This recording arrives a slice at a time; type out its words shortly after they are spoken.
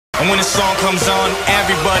when the song comes on,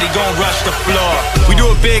 everybody gon' rush the floor. We do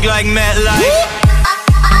it big like MetLife.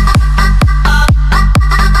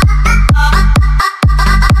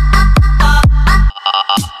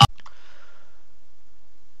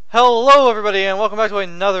 Hello everybody and welcome back to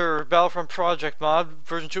another Battlefront Project Mod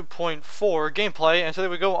version 2.4 gameplay, and today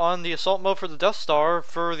we go on the assault mode for the Death Star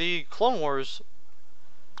for the Clone Wars.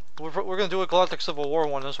 We're going to do a Galactic Civil War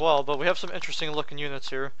one as well, but we have some interesting looking units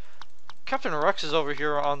here. Captain Rex is over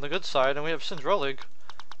here on the good side, and we have Syndrelig.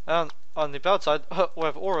 And on the bad side, we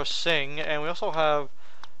have Aura Singh, and we also have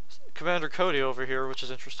Commander Cody over here, which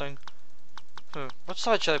is interesting. What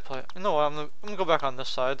side should I play? No, I'm going to go back on this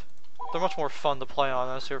side. They're much more fun to play on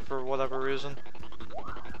us here for whatever reason.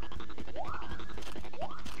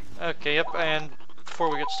 Okay, yep, and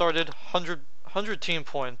before we get started, 100 team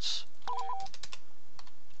points.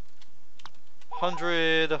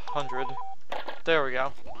 100. There we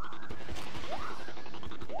go.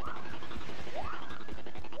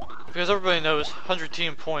 Because everybody knows 100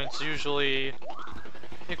 team points usually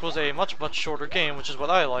equals a much shorter game, which is what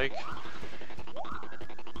I like.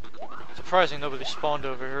 Surprising nobody spawned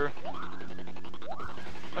over here.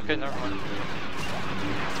 Okay, never mind.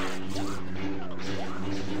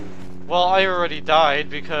 Well, I already died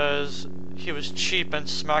because he was cheap and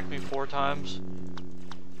smacked me 4 times.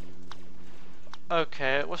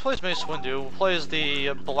 Okay, let's play as Mace Windu. We'll play as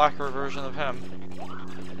the blacker version of him.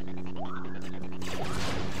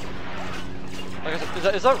 Like I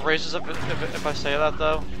said, is that racist if I say that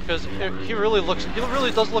though? Because he really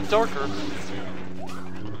does look darker.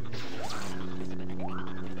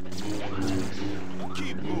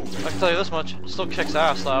 I can tell you this much, still kicks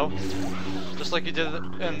ass though. Just like he did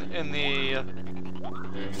in the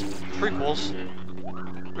prequels.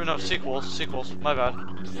 Or no, sequels, my bad.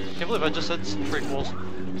 Can't believe I just said prequels.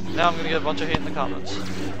 Now I'm gonna get a bunch of hate in the comments.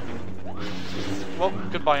 Well,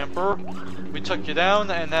 goodbye Emperor. We took you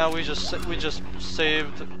down and now we just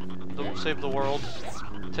saved the world.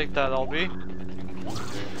 Take that, Albie.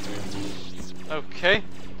 Okay.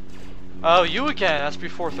 Oh, you again,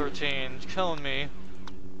 SB413, killing me.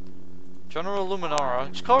 General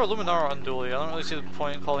Luminara. Just call her Luminara unduly. I don't really see the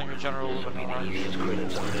point in calling her General Luminara.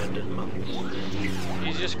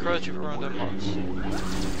 Easiest credits you've earned in months.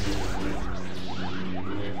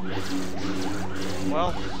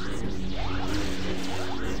 Well,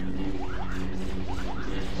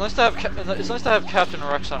 it's nice to have Captain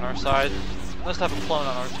Rex on our side. It's nice to have a clone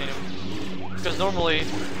on our team, because normally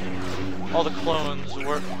all the clones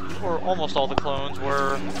were, or almost all the clones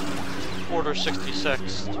were, Order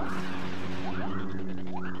 66.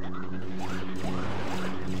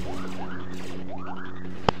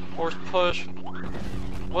 Force push.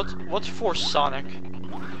 What's Force Sonic?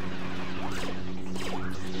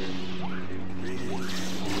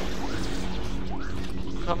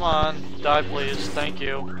 Come on, die please, thank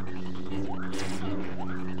you.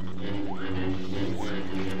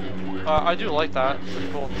 I do like that,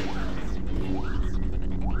 pretty cool.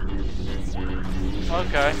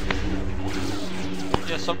 Okay.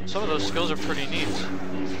 Yeah, some of those skills are pretty neat.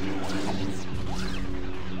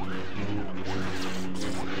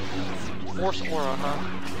 Force Aura, huh?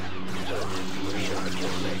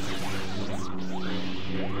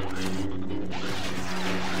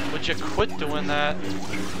 Would you quit doing that?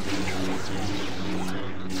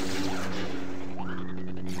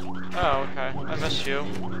 Oh, okay. I missed you.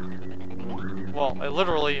 Well, I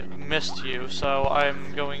literally missed you, so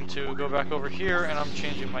I'm going to go back over here and I'm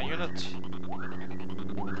changing my unit.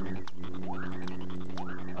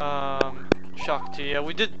 Shock T. Yeah,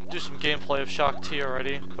 we did do some gameplay of Shock T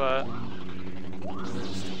already, but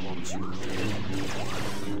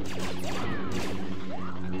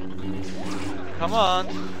come on,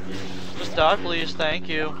 just die please, thank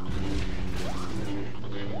you.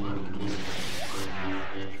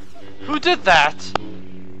 Who did that?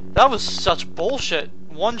 That was such bullshit.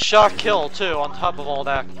 One shot kill too, on top of all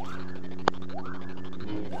that.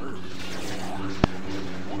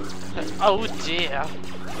 Oh dear.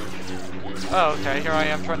 Oh, okay, here I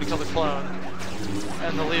am trying to kill the clone.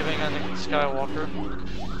 And the leaving Anakin Skywalker.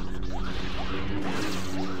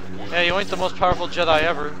 Yeah, you ain't the most powerful Jedi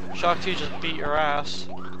ever. Shock T just beat your ass.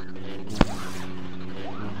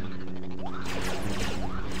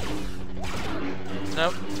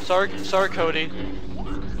 Nope. Sorry Cody.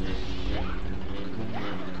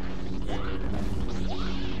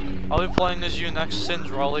 I'll be playing as you next,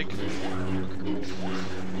 Syndrelig.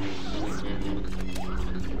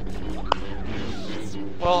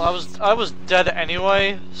 Well, I was dead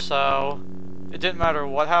anyway, so it didn't matter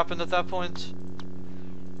what happened at that point.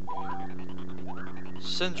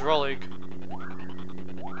 Syndrelig.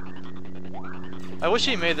 I wish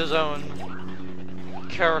he made his own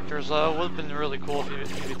characters though. Would have been really cool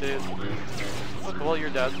if he did. Okay, well, you're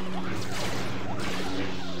dead.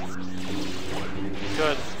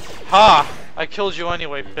 Good. Ha! I killed you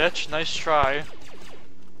anyway, bitch. Nice try.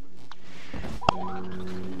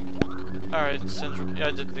 Alright, yeah,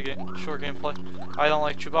 I did the short gameplay. I don't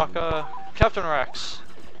like Chewbacca. Captain Rex.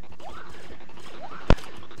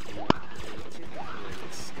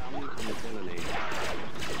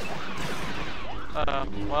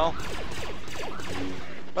 Well.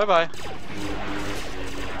 Bye-bye.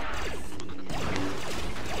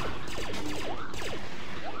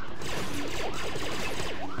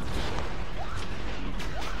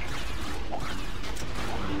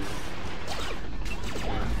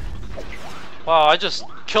 Wow, I just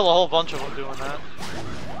kill a whole bunch of them doing that.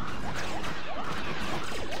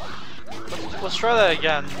 Let's try that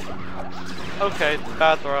again. Okay,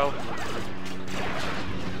 bad throw.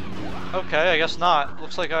 Okay, I guess not.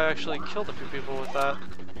 Looks like I actually killed a few people with that.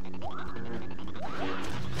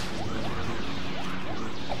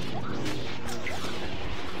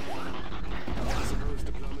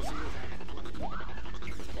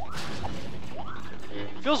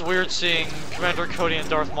 Feels weird seeing Commander Cody and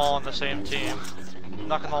Darth Maul on the same team.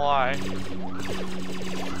 Not gonna lie.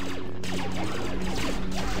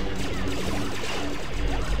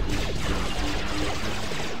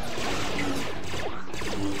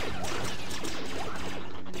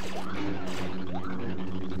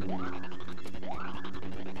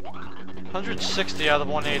 $160 out of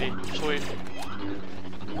 180. Sweet.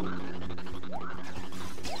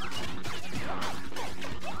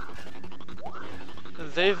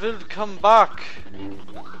 They will come back.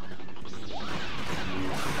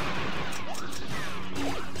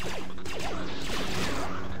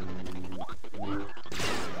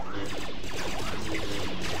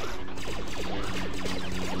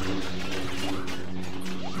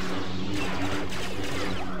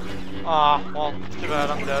 Ah, well, too bad,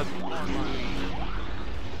 I'm dead.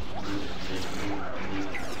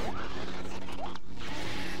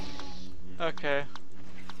 Okay.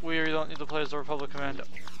 We don't need to play as the Republic Commando.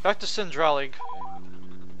 Back to Sindralig.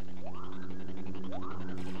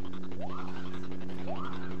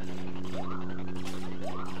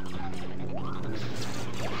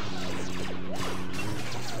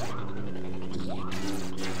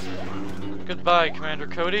 Goodbye, Commander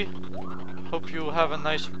Cody. Hope you have a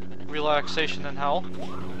nice relaxation in hell.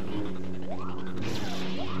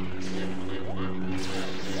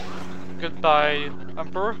 Goodbye,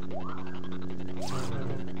 Emperor.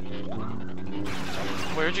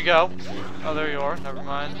 Where'd you go? Oh, there you are. Never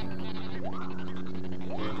mind.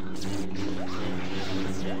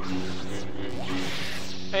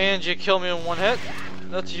 And you kill me in one hit.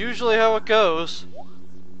 That's usually how it goes.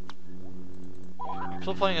 I'm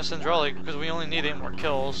still playing as Sindralig because we only need 8 more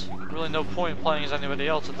kills. Really no point in playing as anybody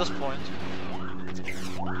else at this point.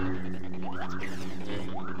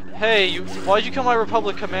 Hey, why'd you kill my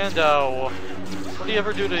Republic Commando? What do you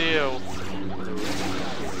ever do to you?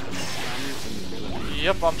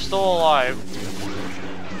 Yep, I'm still alive.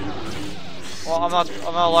 Well, I'm not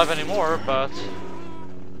alive anymore, but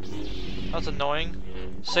that's annoying.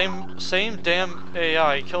 Same damn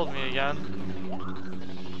AI killed me again.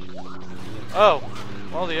 Oh,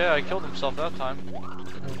 well, the AI killed himself that time.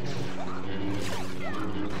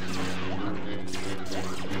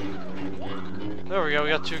 There we go. We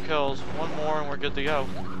got 2 kills. 1 more, and we're good to go.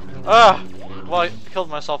 Ah, well, I killed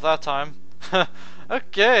myself that time.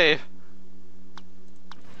 Okay.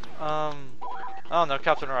 I don't know,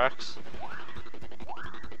 Captain Rex.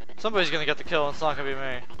 Somebody's gonna get the kill, and it's not gonna be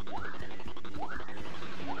me.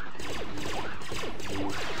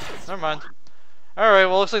 Never mind. Alright,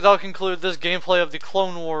 well, looks like that'll conclude this gameplay of the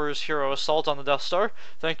Clone Wars Hero Assault on the Death Star.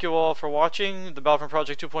 Thank you all for watching the Battlefront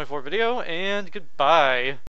Project 2.4 video, and goodbye.